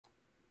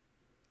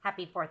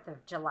Happy 4th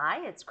of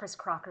July. It's Kris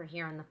Crocker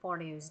here in the 4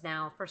 News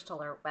Now First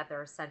Alert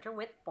Weather Center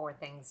with 4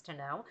 things to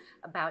know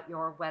about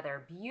your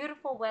weather.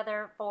 Beautiful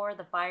weather for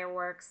the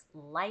fireworks,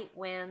 light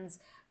winds,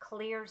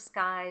 clear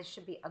skies.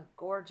 Should be a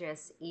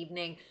gorgeous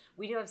evening.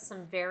 We do have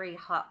some very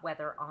hot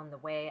weather on the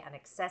way. An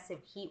excessive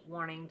heat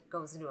warning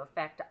goes into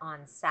effect on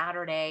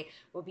Saturday.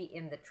 We'll be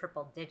in the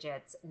triple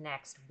digits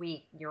next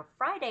week. Your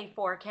Friday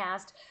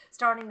forecast,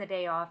 starting the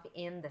day off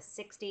in the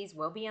 60s,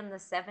 will be in the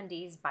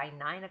 70s by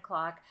 9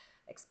 o'clock.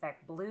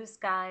 Expect blue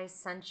skies,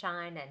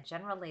 sunshine, and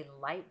generally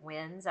light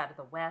winds out of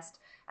the west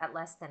at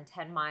less than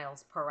 10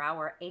 miles per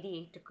hour,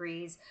 88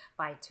 degrees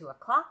by 2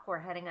 o'clock. We're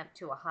heading up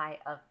to a high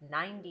of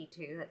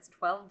 92. That's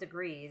 12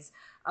 degrees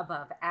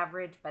above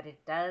average, but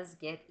it does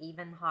get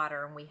even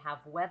hotter, and we have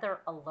weather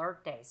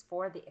alert days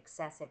for the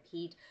excessive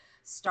heat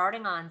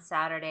starting on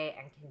Saturday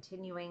and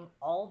continuing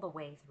all the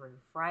way through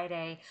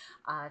Friday.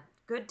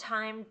 Good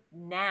time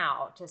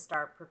now to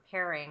start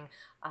preparing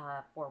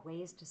for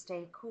ways to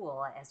stay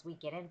cool as we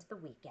get into the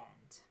weekend.